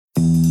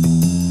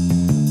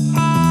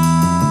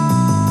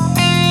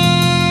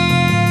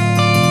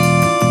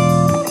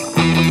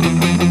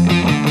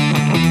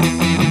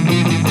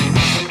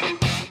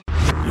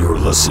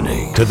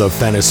to the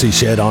Fantasy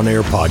Shed On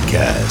Air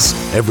podcast.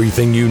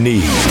 Everything you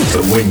need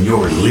to win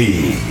your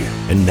league.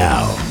 And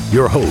now,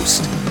 your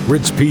host,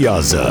 Rich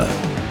Piazza.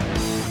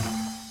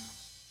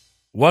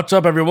 What's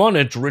up, everyone?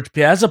 It's Rich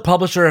Piazza,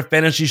 publisher of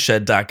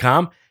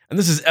FantasyShed.com, and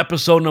this is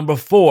episode number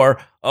 4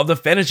 of the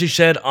Fantasy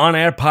Shed On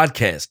Air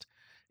podcast.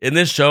 In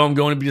this show, I'm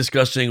going to be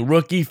discussing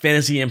rookie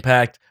fantasy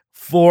impact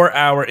for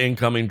our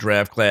incoming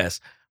draft class,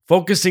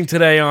 focusing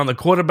today on the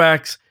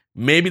quarterbacks,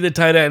 maybe the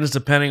tight ends,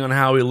 depending on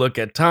how we look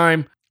at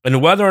time, and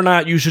whether or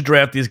not you should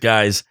draft these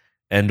guys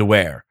and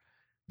where.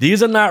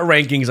 These are not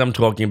rankings I'm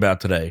talking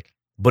about today,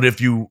 but if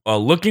you are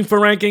looking for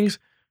rankings,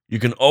 you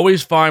can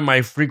always find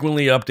my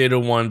frequently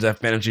updated ones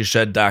at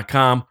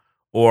FantasyShed.com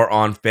or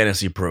on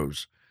Fantasy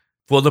Pros.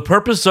 For the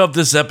purpose of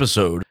this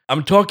episode,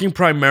 I'm talking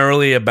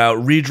primarily about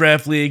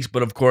redraft leagues,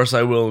 but of course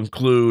I will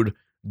include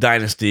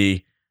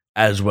Dynasty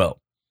as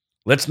well.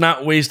 Let's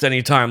not waste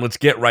any time. Let's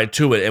get right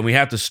to it. And we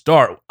have to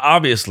start,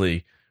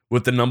 obviously,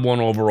 with the number 1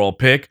 overall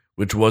pick,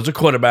 which was a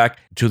quarterback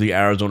to the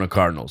Arizona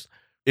Cardinals.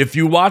 If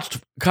you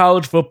watched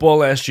college football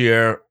last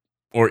year,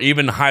 or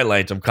even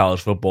highlights of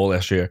college football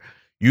last year,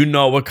 you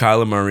know what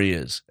Kyler Murray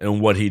is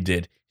and what he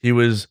did. He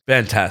was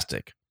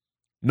fantastic.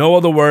 No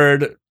other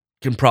word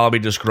can probably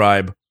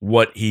describe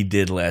what he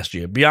did last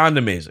year. Beyond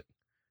amazing.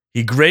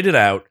 He graded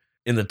out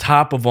in the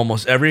top of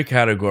almost every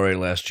category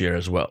last year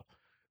as well.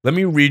 Let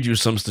me read you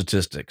some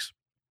statistics.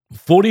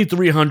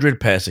 4,300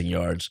 passing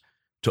yards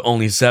to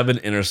only 7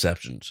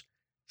 interceptions.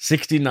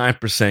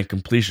 69%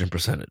 completion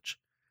percentage.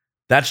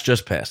 That's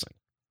just passing.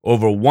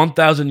 Over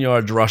 1,000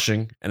 yards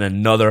rushing and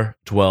another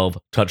 12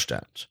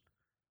 touchdowns.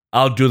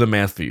 I'll do the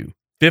math for you.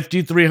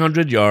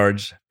 5,300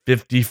 yards,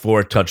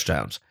 54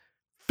 touchdowns.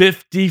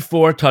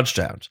 54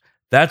 touchdowns.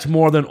 That's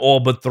more than all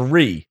but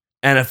 3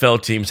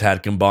 NFL teams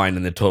had combined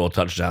in their total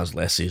touchdowns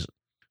last season.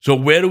 So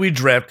where do we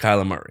draft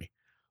Kyler Murray?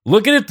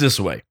 Look at it this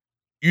way.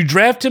 You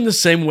draft him the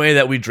same way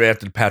that we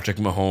drafted Patrick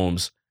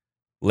Mahomes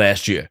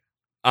last year.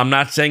 I'm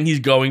not saying he's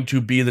going to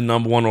be the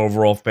number 1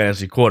 overall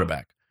fantasy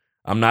quarterback.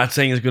 I'm not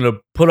saying he's going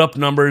to put up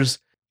numbers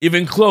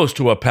even close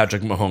to what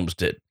Patrick Mahomes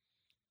did.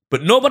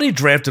 But nobody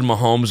drafted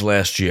Mahomes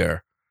last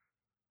year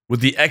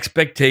with the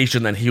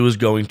expectation that he was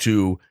going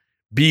to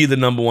be the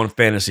number 1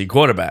 fantasy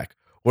quarterback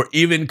or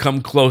even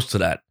come close to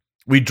that.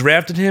 We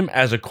drafted him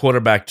as a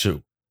quarterback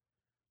too.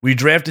 We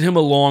drafted him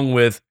along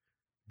with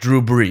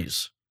Drew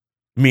Brees,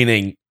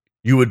 meaning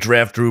you would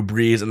draft Drew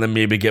Brees and then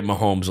maybe get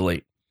Mahomes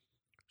late.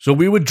 So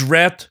we would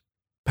draft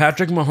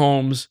Patrick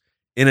Mahomes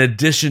in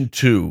addition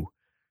to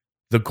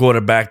the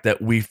quarterback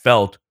that we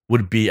felt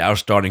would be our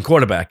starting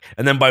quarterback.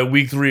 And then by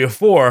week 3 or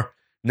 4,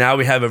 now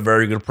we have a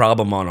very good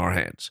problem on our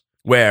hands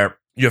where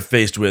you're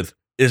faced with,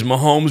 is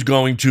Mahomes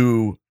going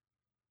to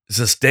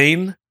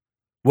sustain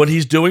what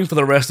he's doing for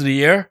the rest of the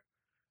year?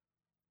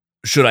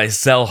 Should I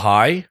sell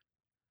high?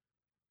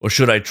 Or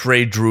should I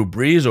trade Drew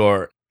Brees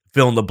or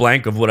fill in the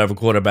blank of whatever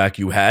quarterback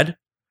you had?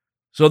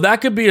 So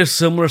that could be a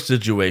similar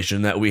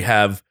situation that we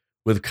have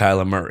with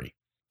Kyler Murray.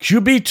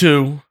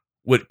 QB2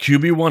 with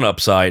QB1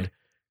 upside,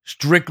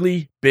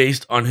 strictly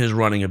based on his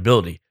running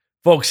ability.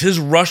 Folks, his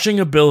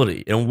rushing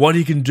ability and what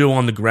he can do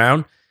on the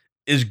ground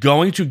is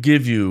going to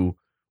give you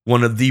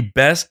one of the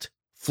best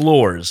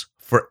floors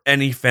for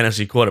any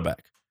fantasy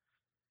quarterback.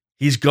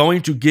 He's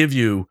going to give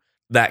you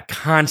that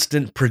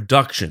constant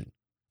production.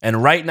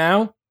 And right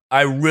now,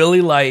 I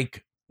really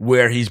like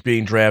where he's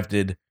being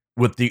drafted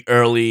with the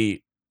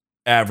early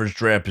average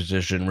draft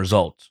position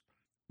results.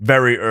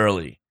 Very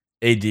early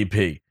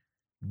ADP.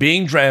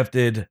 Being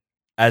drafted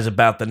as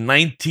about the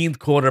 19th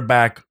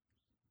quarterback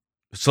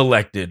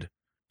selected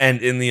and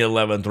in the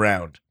 11th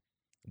round.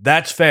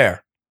 That's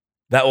fair.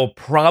 That will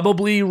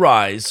probably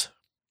rise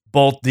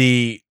both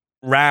the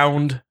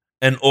round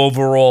and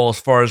overall as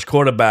far as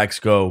quarterbacks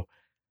go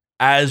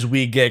as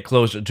we get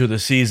closer to the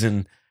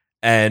season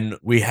and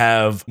we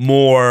have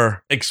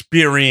more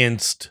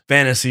experienced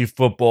fantasy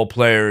football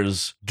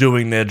players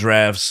doing their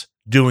drafts,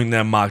 doing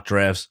their mock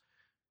drafts.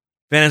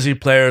 Fantasy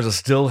players are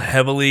still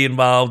heavily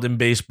involved in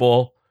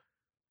baseball.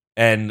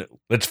 And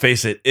let's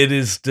face it, it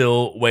is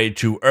still way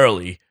too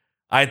early,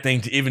 I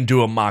think, to even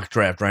do a mock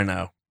draft right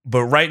now.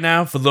 But right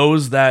now, for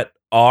those that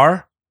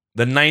are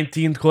the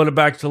 19th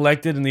quarterback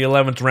selected in the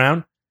 11th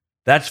round,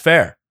 that's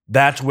fair.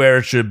 That's where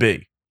it should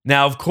be.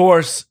 Now, of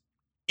course,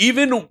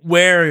 even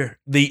where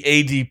the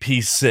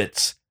ADP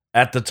sits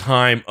at the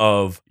time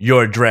of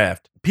your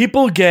draft,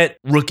 people get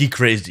rookie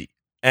crazy.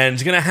 And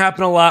it's going to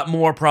happen a lot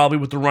more probably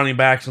with the running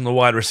backs and the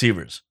wide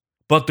receivers.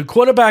 But the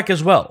quarterback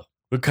as well,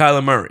 with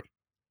Kyler Murray.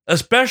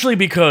 Especially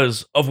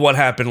because of what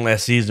happened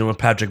last season with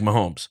Patrick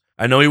Mahomes.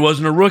 I know he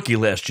wasn't a rookie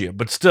last year,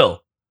 but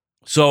still.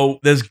 So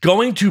there's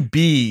going to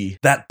be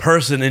that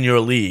person in your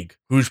league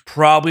who's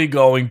probably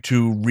going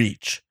to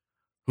reach,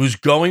 who's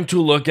going to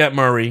look at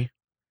Murray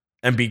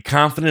and be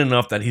confident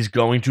enough that he's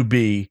going to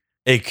be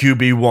a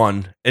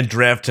QB1 and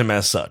draft him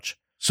as such.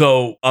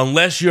 So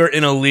unless you're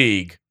in a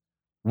league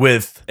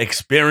with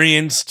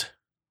experienced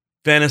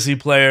fantasy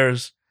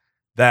players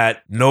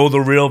that know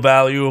the real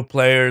value of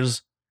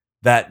players,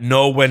 that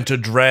know when to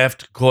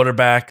draft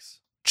quarterbacks,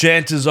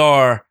 chances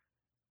are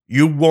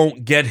You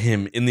won't get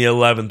him in the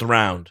 11th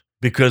round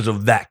because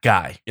of that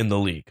guy in the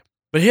league.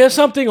 But here's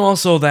something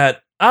also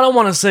that I don't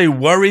want to say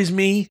worries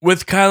me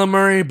with Kyler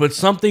Murray, but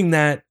something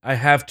that I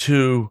have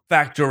to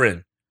factor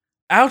in.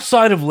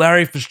 Outside of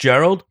Larry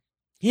Fitzgerald,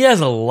 he has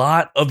a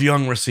lot of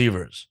young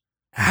receivers.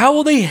 How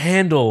will they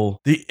handle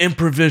the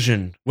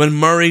improvision when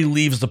Murray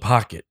leaves the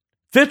pocket?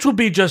 Fitz will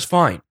be just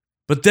fine.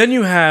 But then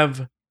you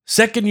have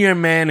second-year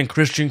man and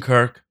Christian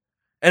Kirk,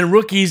 and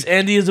rookies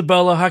Andy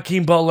Isabella,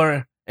 Hakeem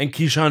Butler, and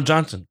Keyshawn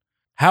Johnson.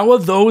 How are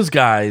those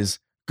guys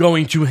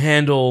going to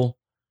handle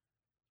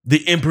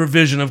the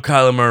improvision of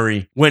Kyler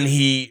Murray when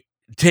he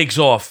takes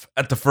off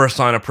at the first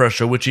sign of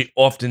pressure, which he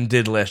often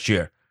did last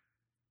year?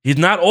 He's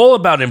not all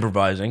about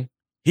improvising.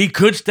 He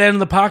could stand in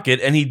the pocket,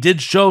 and he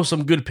did show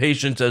some good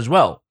patience as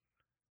well.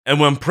 And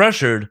when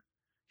pressured,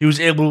 he was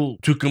able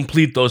to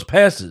complete those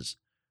passes.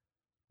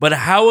 But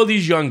how are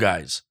these young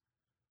guys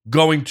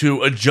going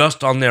to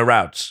adjust on their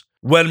routes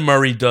when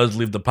Murray does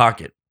leave the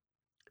pocket?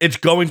 It's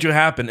going to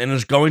happen, and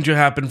it's going to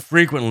happen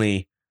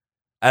frequently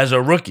as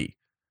a rookie.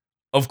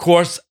 Of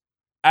course,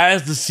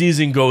 as the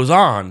season goes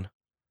on,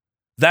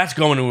 that's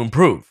going to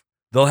improve.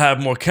 They'll have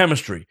more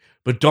chemistry,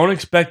 but don't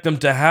expect them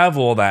to have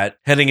all that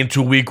heading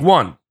into week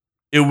one.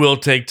 It will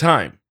take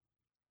time.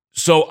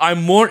 So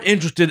I'm more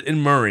interested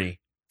in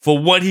Murray for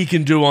what he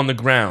can do on the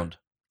ground,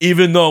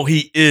 even though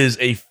he is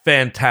a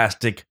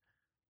fantastic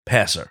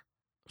passer.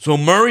 So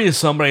Murray is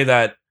somebody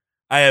that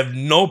I have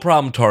no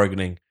problem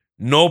targeting,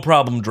 no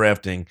problem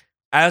drafting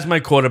as my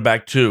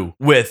quarterback too,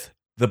 with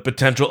the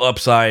potential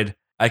upside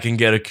I can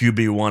get a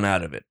QB1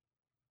 out of it.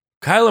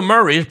 Kyler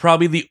Murray is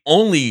probably the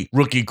only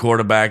rookie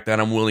quarterback that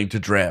I'm willing to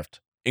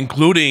draft,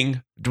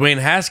 including Dwayne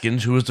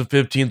Haskins, who was the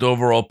 15th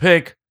overall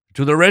pick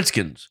to the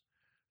Redskins.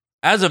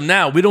 As of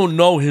now, we don't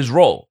know his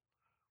role.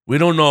 We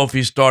don't know if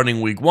he's starting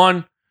week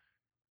one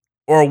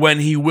or when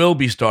he will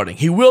be starting.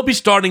 He will be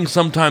starting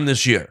sometime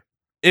this year.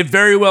 It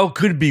very well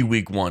could be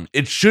week one.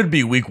 It should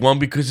be week one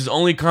because his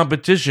only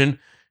competition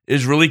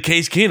is really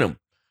Case Keenum.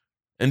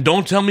 And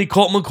don't tell me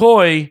Colt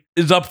McCoy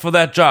is up for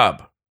that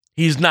job.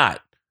 He's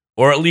not.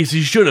 Or at least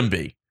he shouldn't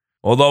be.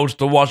 Although it's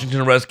the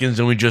Washington Redskins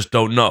and we just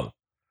don't know.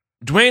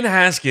 Dwayne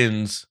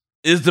Haskins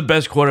is the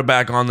best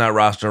quarterback on that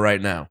roster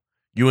right now.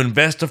 You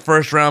invest a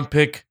first-round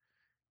pick.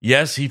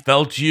 Yes, he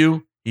fell to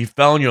you. He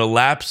fell in your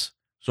laps.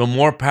 So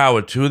more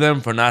power to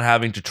them for not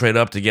having to trade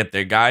up to get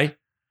their guy.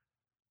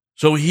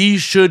 So he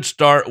should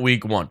start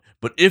week one.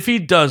 But if he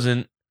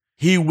doesn't,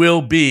 he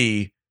will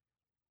be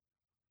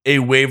a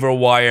waiver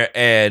wire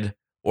add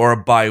or a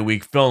bye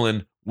week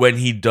fill-in when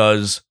he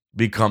does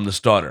become the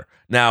starter.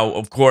 Now,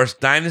 of course,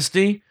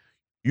 Dynasty,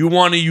 you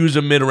want to use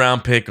a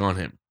mid-round pick on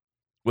him,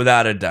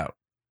 without a doubt.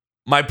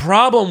 My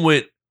problem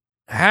with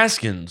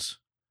Haskins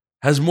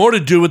has more to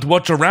do with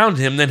what's around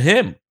him than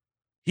him.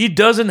 He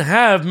doesn't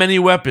have many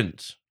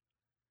weapons.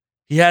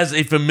 He has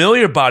a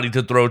familiar body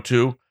to throw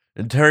to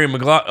in Terry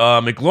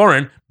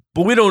McLaurin,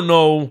 but we don't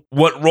know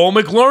what role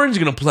McLaurin's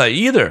going to play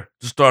either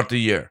to start the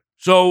year.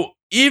 So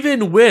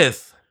even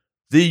with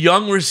the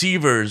young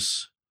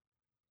receivers,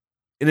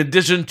 in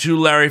addition to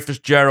Larry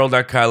Fitzgerald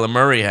that Kyler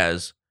Murray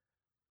has,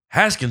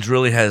 Haskins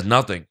really has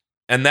nothing.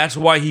 And that's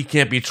why he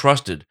can't be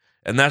trusted.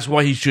 And that's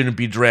why he shouldn't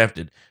be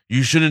drafted.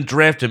 You shouldn't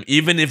draft him,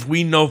 even if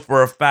we know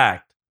for a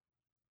fact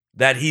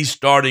that he's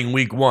starting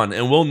week one.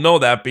 And we'll know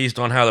that based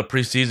on how the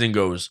preseason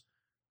goes.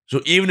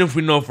 So even if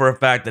we know for a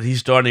fact that he's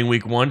starting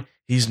week one,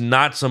 he's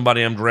not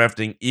somebody I'm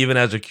drafting even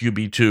as a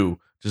QB2 to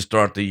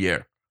start the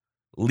year.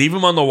 Leave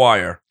him on the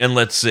wire and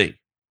let's see.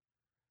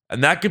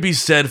 And that could be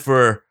said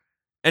for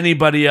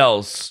anybody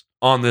else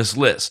on this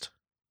list.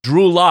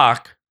 Drew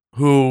Lock,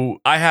 who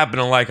I happen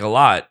to like a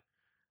lot,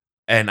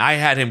 and I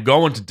had him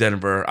going to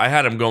Denver. I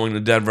had him going to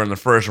Denver in the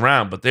first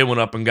round, but they went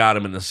up and got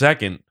him in the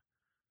second.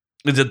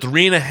 Is a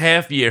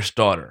 3.5-year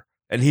starter,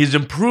 and he's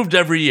improved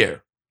every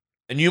year.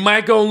 And you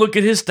might go and look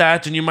at his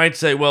stats, and you might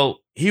say, well,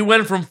 he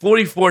went from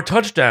 44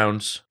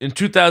 touchdowns in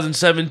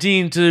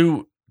 2017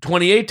 to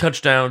 28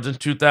 touchdowns in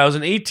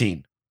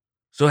 2018.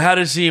 So how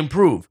does he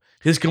improve?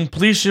 His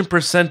completion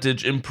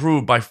percentage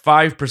improved by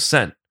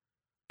 5%,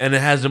 and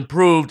it has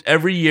improved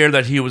every year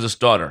that he was a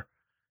starter.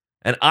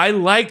 And I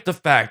like the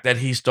fact that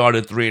he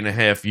started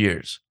 3.5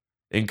 years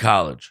in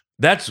college.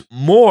 That's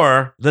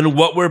more than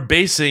what we're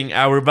basing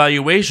our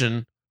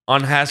evaluation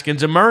on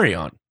Haskins and Murray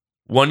on.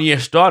 1-year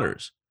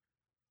starters.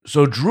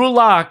 So Drew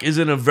Lock is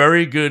in a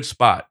very good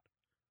spot.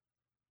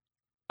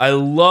 I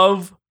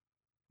love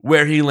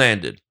where he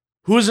landed.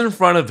 Who's in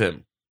front of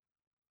him?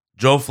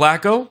 Joe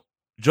Flacco?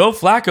 Joe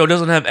Flacco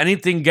doesn't have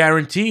anything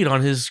guaranteed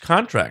on his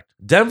contract.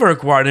 Denver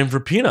acquired him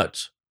for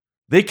peanuts.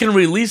 They can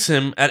release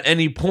him at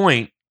any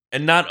point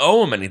and not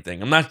owe him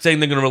anything. I'm not saying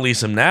they're going to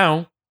release him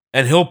now,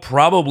 and he'll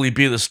probably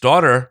be the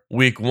starter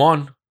week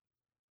one.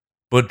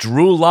 But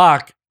Drew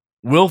Lock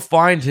will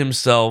find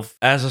himself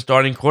as a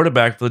starting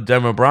quarterback for the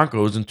Denver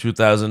Broncos in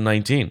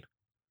 2019.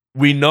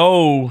 We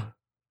know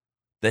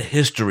the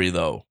history,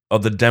 though,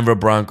 of the Denver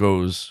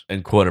Broncos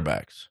and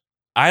quarterbacks.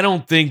 I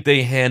don't think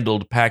they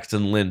handled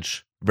Paxton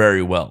Lynch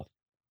very well.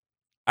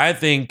 I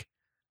think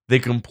they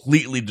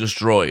completely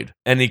destroyed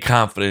any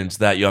confidence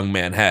that young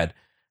man had.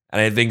 And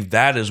I think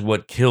that is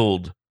what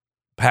killed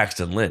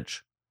Paxton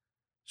Lynch.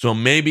 So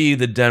maybe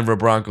the Denver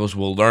Broncos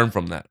will learn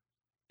from that.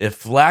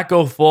 If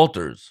Flacco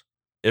falters,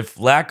 if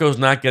Flacco's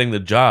not getting the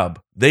job,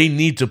 they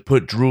need to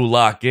put Drew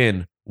Lock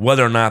in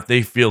whether or not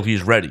they feel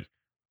he's ready.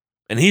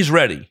 And he's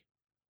ready.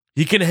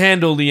 He can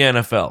handle the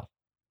NFL.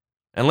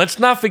 And let's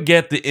not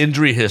forget the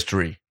injury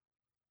history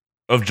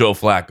of Joe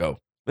Flacco.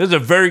 There's a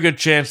very good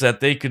chance that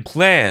they could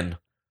plan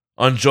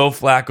on Joe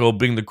Flacco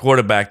being the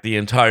quarterback the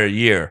entire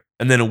year,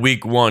 and then in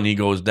week 1 he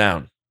goes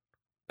down.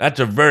 That's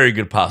a very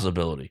good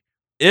possibility.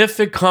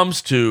 If it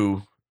comes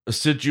to a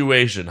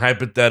situation,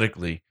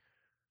 hypothetically,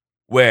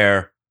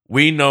 where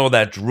we know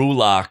that Drew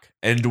Lock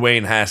and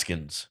Dwayne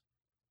Haskins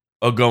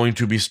are going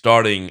to be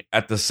starting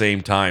at the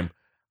same time,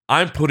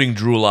 I'm putting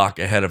Drew Lock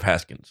ahead of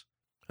Haskins.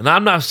 And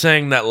I'm not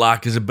saying that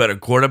Lock is a better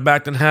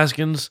quarterback than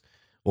Haskins,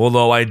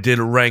 although I did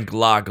rank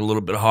Lock a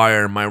little bit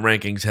higher in my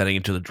rankings heading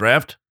into the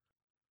draft.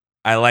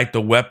 I like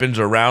the weapons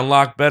around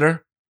Lock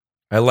better.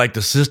 I like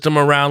the system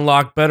around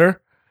Lock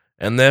better.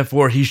 And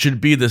therefore, he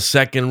should be the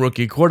second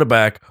rookie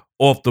quarterback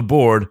off the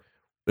board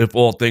if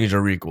all things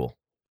are equal.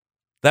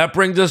 That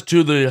brings us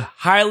to the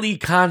highly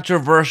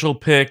controversial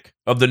pick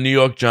of the New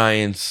York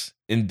Giants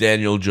in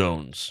Daniel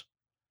Jones.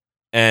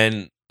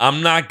 And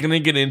I'm not going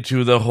to get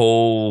into the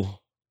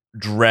whole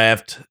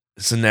draft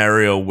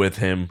scenario with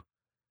him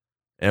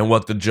and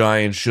what the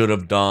Giants should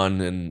have done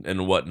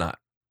and whatnot.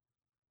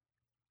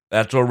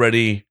 That's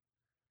already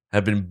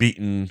have been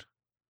beaten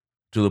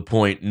to the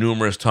point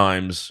numerous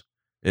times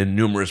in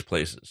numerous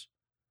places.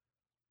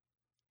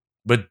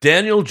 But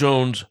Daniel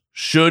Jones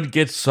should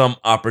get some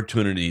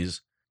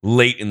opportunities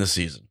late in the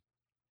season.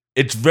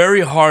 It's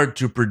very hard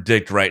to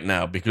predict right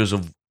now because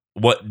of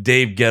what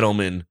Dave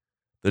Gettleman,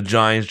 the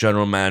Giants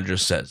general manager,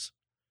 says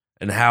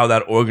and how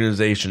that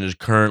organization is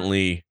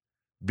currently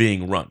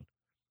being run.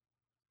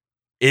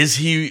 Is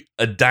he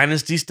a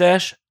dynasty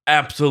stash?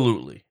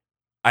 Absolutely.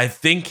 I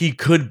think he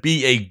could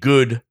be a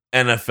good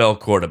NFL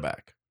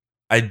quarterback.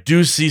 I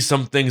do see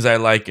some things I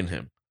like in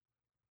him.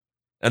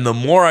 And the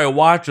more I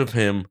watch of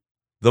him,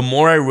 the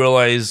more I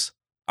realize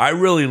I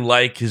really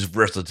like his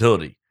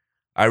versatility.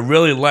 I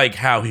really like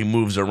how he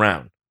moves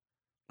around.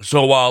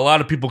 So while a lot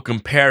of people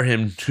compare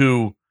him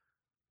to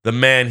the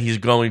man he's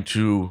going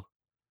to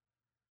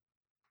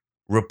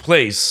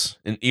replace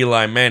in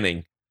Eli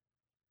Manning,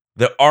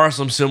 there are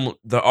some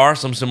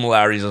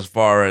similarities as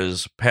far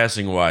as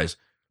passing wise,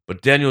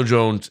 but Daniel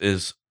Jones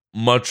is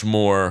much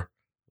more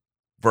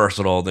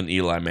versatile than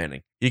Eli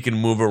Manning. He can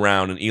move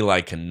around and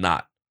Eli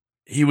cannot.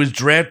 He was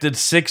drafted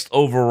 6th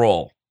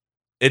overall.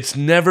 It's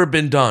never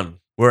been done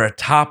where a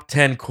top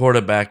 10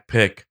 quarterback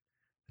pick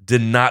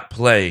did not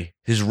play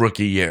his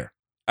rookie year.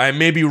 I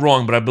may be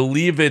wrong, but I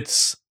believe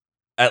it's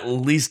at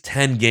least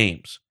 10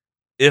 games,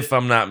 if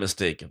I'm not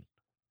mistaken.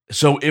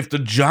 So if the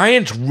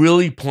Giants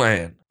really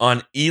plan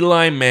on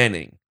Eli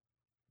Manning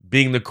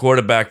being the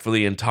quarterback for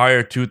the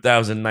entire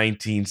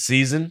 2019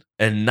 season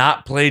and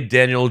not play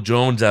Daniel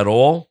Jones at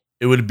all,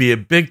 it would be a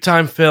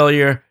big-time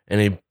failure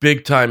and a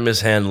big-time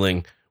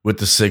mishandling with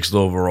the 6th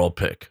overall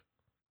pick.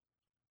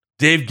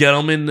 Dave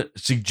Gettleman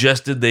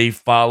suggested they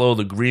follow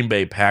the Green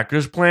Bay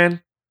Packers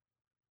plan.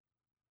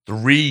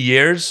 3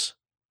 years.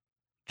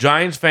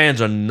 Giants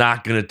fans are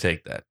not going to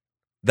take that.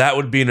 That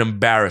would be an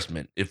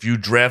embarrassment if you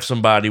draft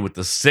somebody with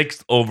the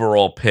 6th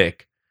overall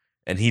pick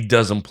and he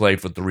doesn't play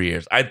for 3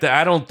 years. I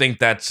don't think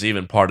that's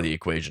even part of the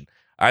equation.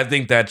 I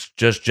think that's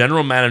just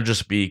general manager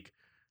speak.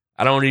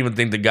 I don't even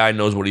think the guy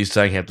knows what he's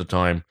saying half the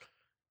time.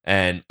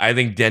 And I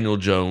think Daniel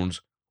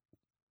Jones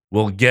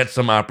will get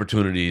some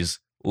opportunities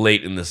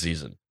late in the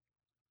season.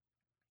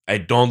 I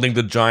don't think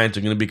the Giants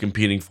are going to be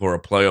competing for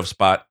a playoff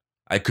spot.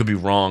 I could be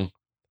wrong.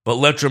 But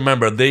let's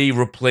remember, they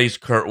replaced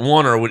Kurt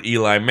Warner with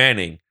Eli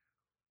Manning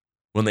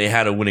when they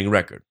had a winning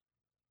record.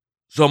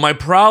 So my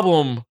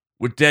problem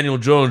with Daniel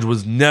Jones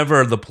was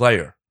never the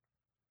player.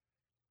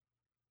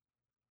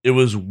 It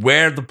was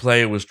where the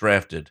player was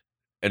drafted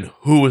and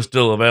who was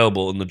still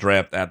available in the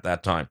draft at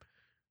that time.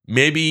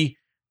 Maybe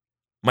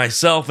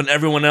myself and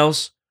everyone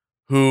else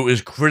who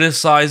is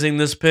criticizing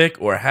this pick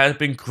or has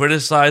been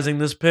criticizing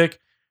this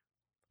pick,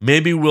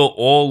 maybe we'll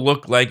all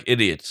look like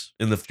idiots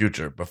in the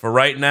future. But for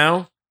right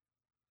now,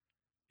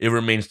 it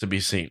remains to be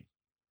seen.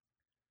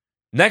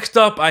 Next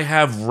up, I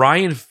have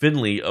Ryan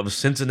Finley of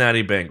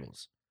Cincinnati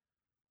Bengals.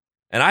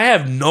 And I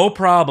have no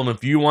problem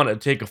if you want to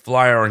take a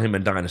flyer on him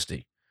in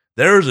Dynasty.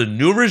 There is a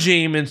new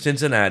regime in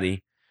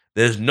Cincinnati.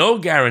 There's no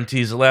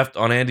guarantees left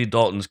on Andy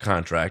Dalton's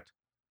contract.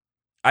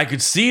 I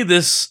could see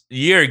this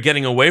year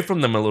getting away from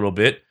them a little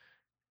bit.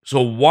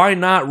 So why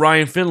not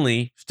Ryan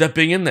Finley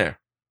stepping in there?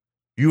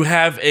 You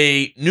have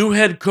a new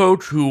head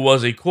coach who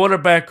was a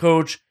quarterback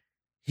coach.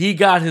 He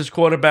got his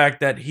quarterback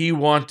that he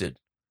wanted.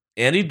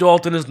 Andy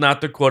Dalton is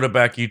not the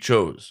quarterback he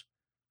chose.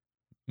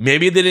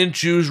 Maybe they didn't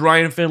choose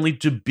Ryan Finley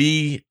to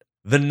be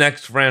the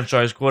next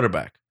franchise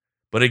quarterback.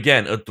 But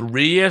again, a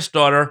 3-year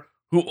starter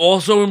who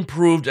also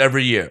improved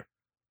every year.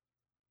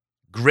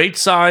 Great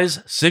size,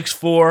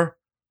 6'4",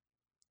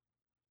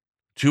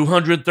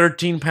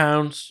 213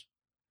 pounds,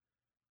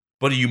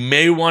 but you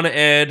may want to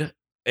add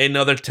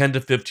another 10 to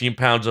 15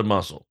 pounds of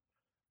muscle.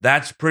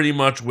 That's pretty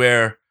much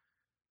where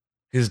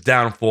his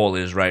downfall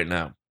is right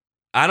now.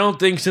 I don't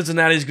think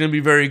Cincinnati is going to be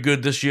very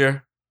good this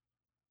year.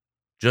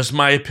 Just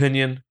my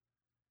opinion.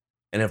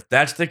 And if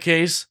that's the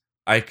case,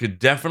 I could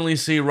definitely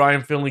see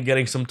Ryan Finley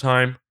getting some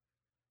time.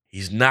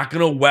 He's not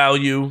going to wow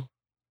you.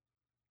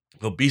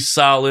 He'll be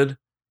solid.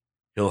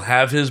 He'll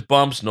have his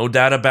bumps, no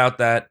doubt about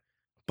that.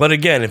 But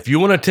again, if you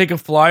want to take a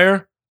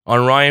flyer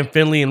on Ryan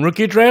Finley in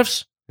rookie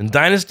drafts in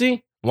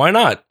Dynasty, why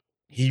not?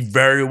 He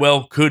very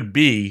well could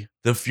be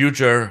the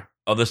future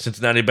of the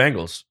Cincinnati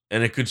Bengals,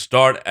 and it could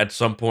start at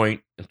some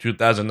point in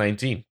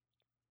 2019.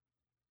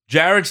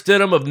 Jarrett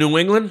Stidham of New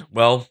England,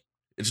 well,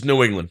 it's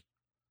New England.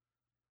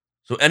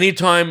 So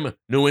anytime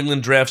New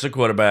England drafts a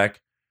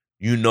quarterback,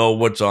 you know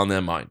what's on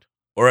their mind,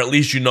 or at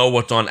least you know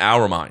what's on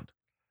our mind.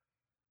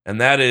 And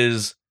that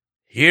is,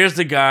 here's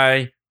the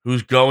guy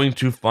who's going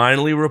to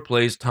finally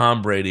replace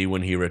Tom Brady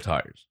when he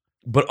retires.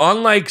 But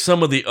unlike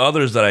some of the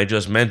others that I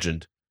just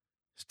mentioned,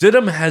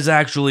 Stidham has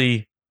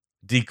actually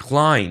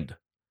declined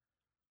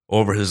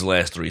over his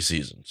last 3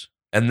 seasons.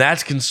 And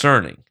that's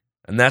concerning.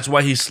 And that's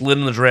why he slid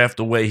in the draft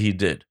the way he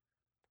did.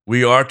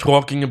 We are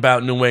talking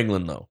about New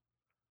England, though.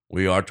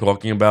 We are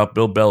talking about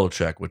Bill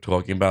Belichick. We're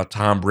talking about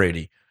Tom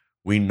Brady.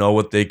 We know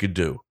what they could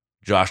do.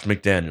 Josh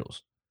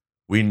McDaniels.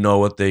 We know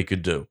what they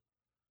could do.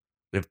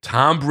 If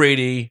Tom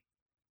Brady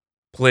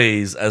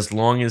plays as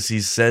long as he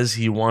says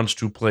he wants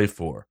to play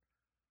for,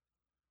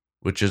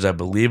 which is, I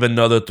believe,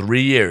 another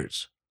 3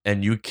 years,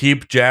 and you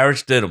keep Jarrett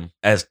Stidham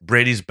as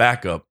Brady's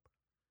backup,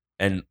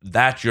 and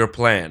that's your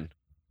plan,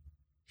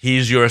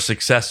 he's your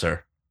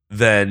successor,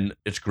 then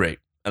it's great.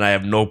 And I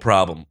have no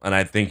problem, and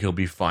I think he'll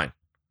be fine.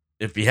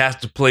 If he has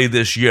to play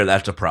this year,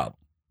 that's a problem.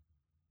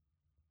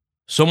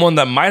 Someone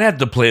that might have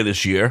to play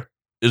this year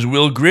is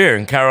Will Grier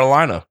in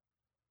Carolina.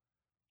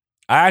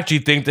 I actually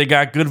think they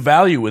got good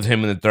value with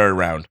him in the 3rd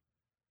round.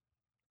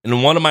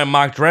 In one of my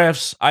mock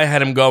drafts, I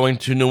had him going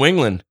to New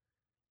England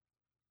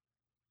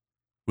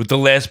with the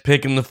last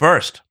pick in the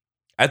 1st.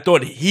 I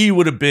thought he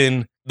would have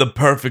been the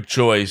perfect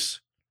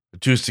choice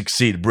to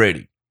succeed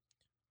Brady.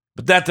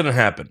 But that didn't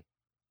happen.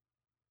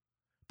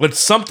 But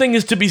something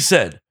is to be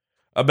said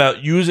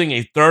about using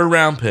a 3rd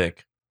round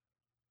pick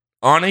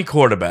on a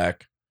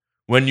quarterback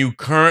when you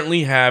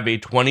currently have a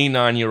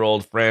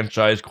 29-year-old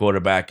franchise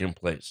quarterback in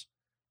place.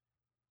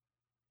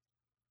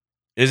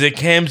 Is it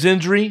Cam's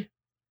injury?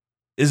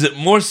 Is it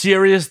more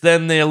serious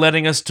than they're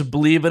letting us to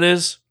believe it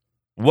is?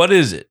 What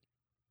is it?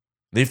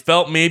 They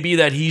felt maybe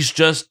that he's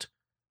just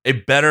a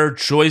better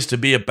choice to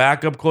be a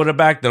backup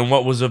quarterback than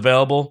what was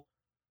available,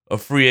 a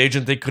free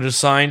agent they could have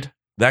signed.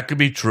 That could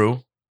be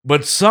true.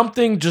 But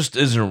something just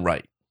isn't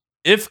right.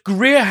 If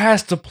Grier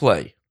has to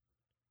play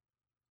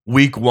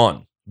week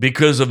 1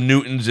 because of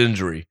Newton's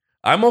injury,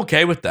 I'm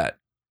okay with that.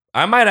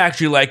 I might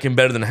actually like him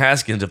better than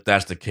Haskins if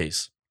that's the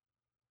case.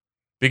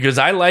 Because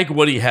I like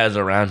what he has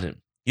around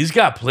him. He's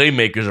got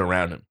playmakers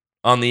around him,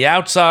 on the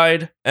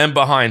outside and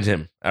behind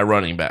him at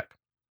running back.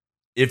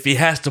 If he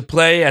has to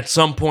play at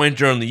some point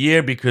during the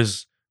year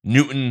because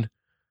Newton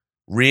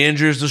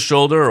re-injures the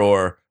shoulder,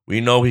 or we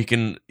know he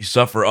can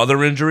suffer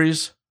other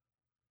injuries,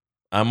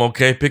 I'm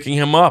okay picking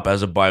him up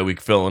as a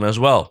bye-week fill-in as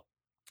well.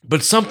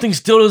 But something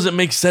still doesn't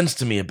make sense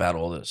to me about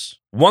all this.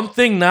 One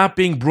thing not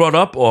being brought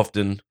up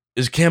often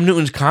is Cam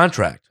Newton's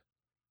contract.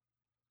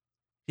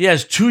 He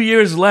has 2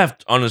 years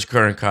left on his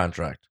current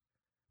contract.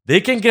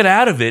 They can get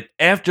out of it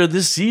after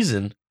this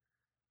season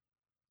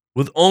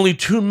with only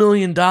 $2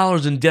 million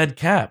in dead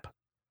cap,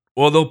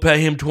 or they'll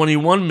pay him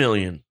 $21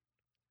 million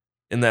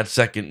in that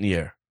second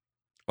year.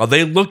 Are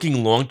they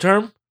looking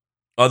long-term?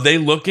 Are they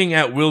looking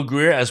at Will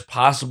Grier as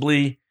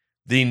possibly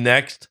the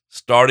next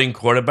starting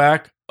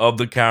quarterback of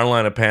the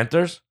Carolina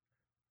Panthers?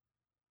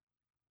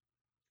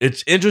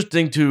 It's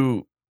interesting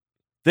to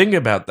think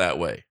about that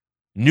way.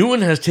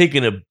 Newton has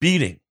taken a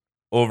beating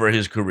over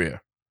his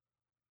career.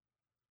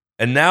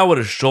 And now with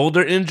a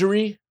shoulder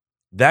injury,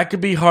 that could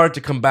be hard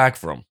to come back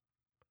from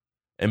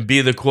and be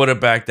the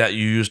quarterback that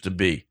you used to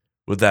be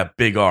with that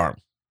big arm.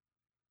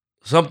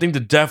 Something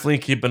to definitely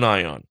keep an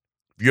eye on.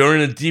 If you're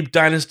in a deep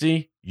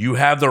dynasty, you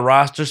have the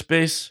roster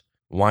space,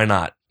 why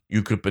not?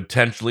 You could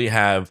potentially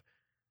have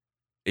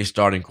a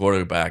starting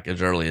quarterback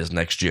as early as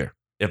next year,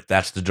 if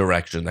that's the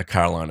direction that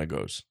Carolina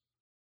goes.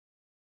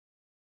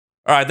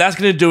 All right, that's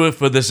going to do it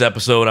for this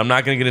episode. I'm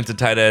not going to get into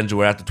tight ends.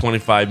 We're at the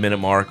 25-minute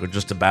mark, or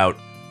just about.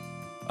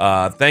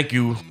 Thank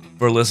you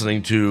for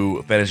listening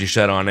to Fantasy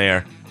Shed on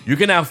Air. You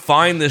can now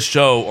find this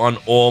show on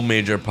all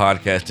major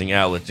podcasting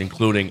outlets,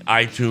 including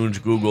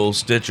iTunes, Google,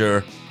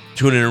 Stitcher,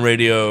 TuneIn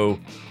Radio,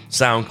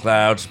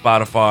 SoundCloud,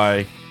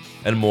 Spotify,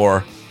 and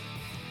more.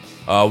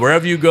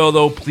 Wherever you go,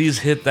 though, please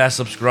hit that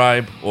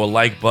subscribe or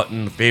like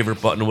button,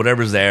 favorite button,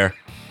 whatever's there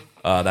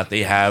that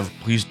they have.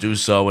 Please do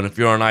so. And if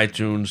you're on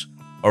iTunes,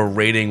 a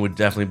rating would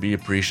definitely be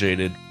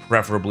appreciated,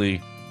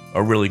 preferably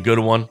a really good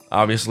one,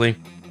 obviously.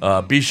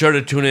 Be sure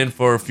to tune in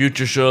for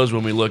future shows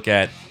when we look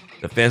at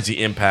the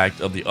fantasy impact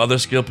of the other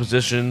skill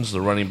positions, the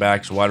running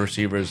backs, wide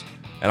receivers,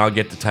 and I'll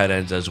get to tight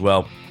ends as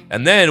well.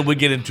 And then we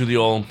get into the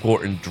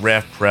all-important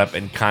draft prep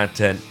and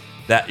content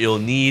that you'll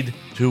need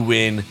to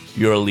win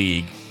your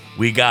league.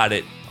 We got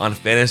it on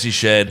Fantasy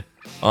Shed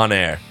on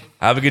air.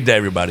 Have a good day,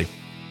 everybody.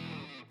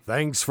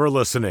 Thanks for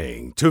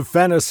listening to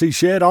Fantasy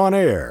Shed on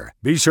Air.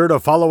 Be sure to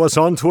follow us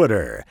on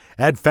Twitter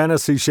at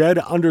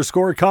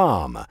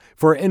FantasyShed_com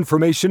for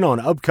information on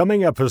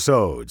upcoming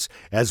episodes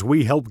as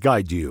we help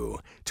guide you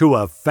to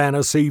a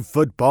fantasy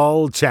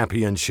football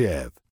championship.